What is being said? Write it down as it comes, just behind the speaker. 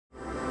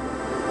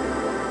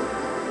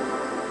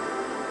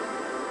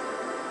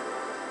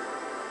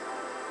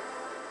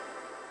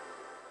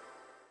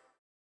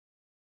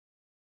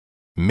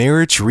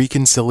Marriage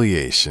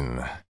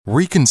reconciliation.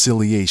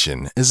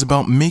 Reconciliation is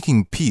about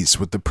making peace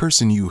with the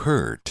person you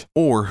hurt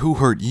or who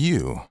hurt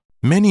you.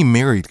 Many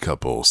married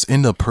couples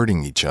end up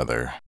hurting each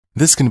other.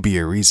 This can be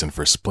a reason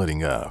for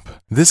splitting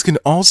up. This can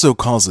also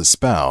cause a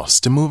spouse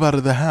to move out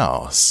of the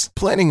house.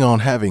 Planning on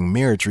having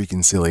marriage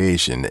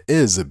reconciliation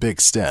is a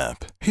big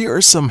step. Here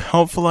are some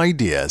helpful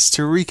ideas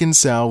to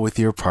reconcile with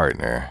your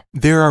partner.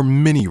 There are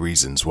many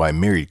reasons why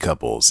married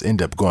couples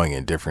end up going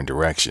in different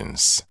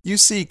directions. You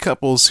see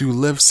couples who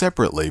live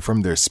separately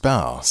from their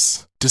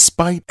spouse.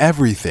 Despite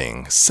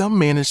everything, some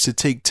manage to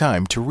take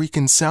time to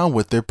reconcile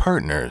with their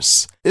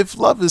partners. If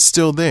love is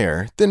still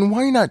there, then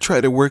why not try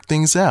to work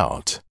things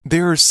out?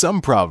 There are some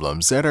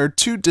problems that are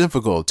too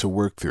difficult to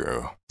work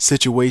through.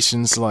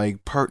 Situations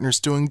like partners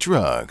doing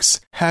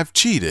drugs, have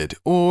cheated,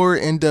 or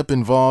end up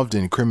involved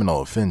in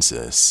criminal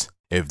offenses.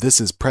 If this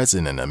is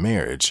present in a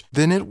marriage,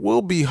 then it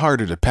will be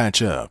harder to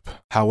patch up.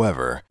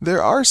 However,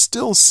 there are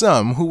still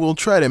some who will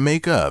try to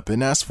make up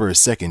and ask for a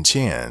second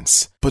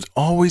chance. But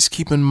always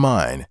keep in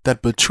mind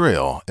that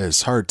betrayal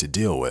is hard to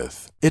deal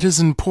with. It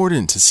is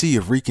important to see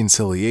if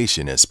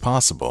reconciliation is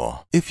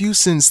possible. If you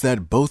sense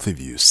that both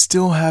of you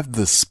still have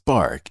the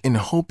spark and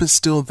hope is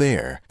still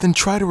there, then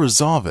try to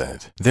resolve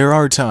it. There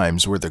are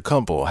times where the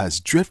couple has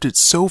drifted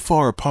so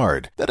far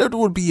apart that it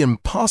would be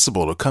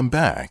impossible to come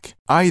back.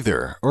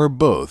 Either or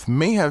both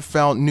may have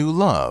found new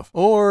love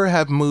or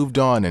have moved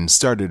on and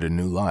started a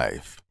new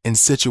life. In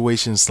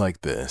situations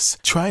like this,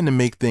 trying to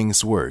make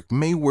things work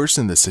may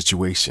worsen the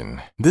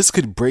situation. This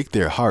could break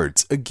their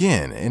hearts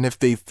again, and if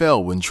they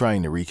fail when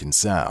trying to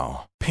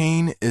reconcile.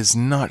 Pain is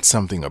not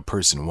something a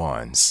person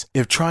wants.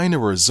 If trying to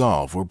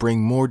resolve will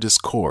bring more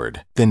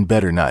discord, then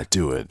better not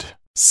do it.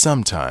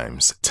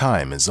 Sometimes,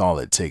 time is all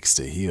it takes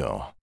to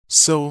heal.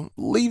 So,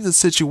 leave the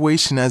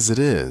situation as it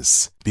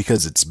is,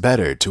 because it's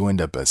better to end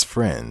up as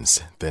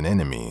friends than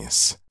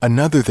enemies.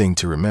 Another thing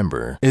to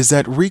remember is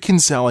that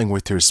reconciling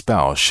with your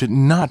spouse should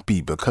not be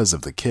because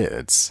of the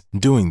kids.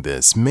 Doing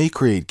this may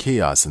create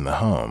chaos in the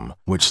home,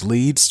 which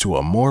leads to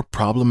a more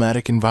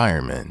problematic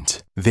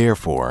environment.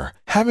 Therefore,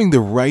 having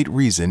the right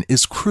reason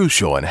is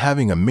crucial in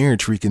having a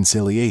marriage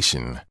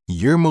reconciliation.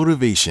 Your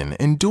motivation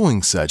in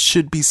doing such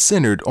should be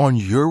centered on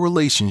your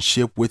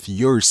relationship with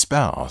your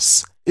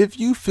spouse. If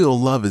you feel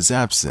love is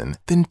absent,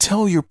 then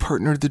tell your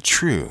partner the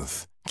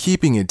truth.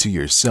 Keeping it to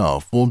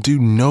yourself will do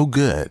no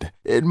good.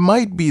 It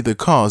might be the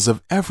cause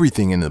of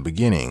everything in the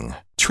beginning.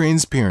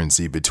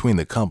 Transparency between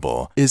the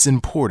couple is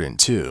important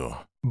too.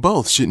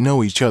 Both should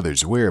know each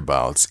other's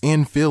whereabouts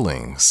and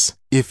feelings.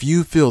 If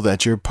you feel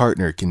that your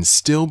partner can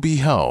still be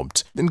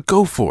helped, then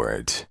go for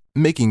it.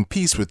 Making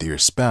peace with your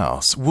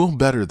spouse will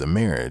better the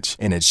marriage,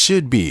 and it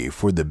should be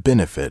for the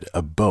benefit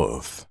of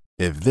both.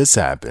 If this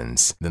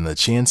happens, then the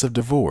chance of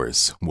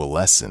divorce will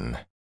lessen.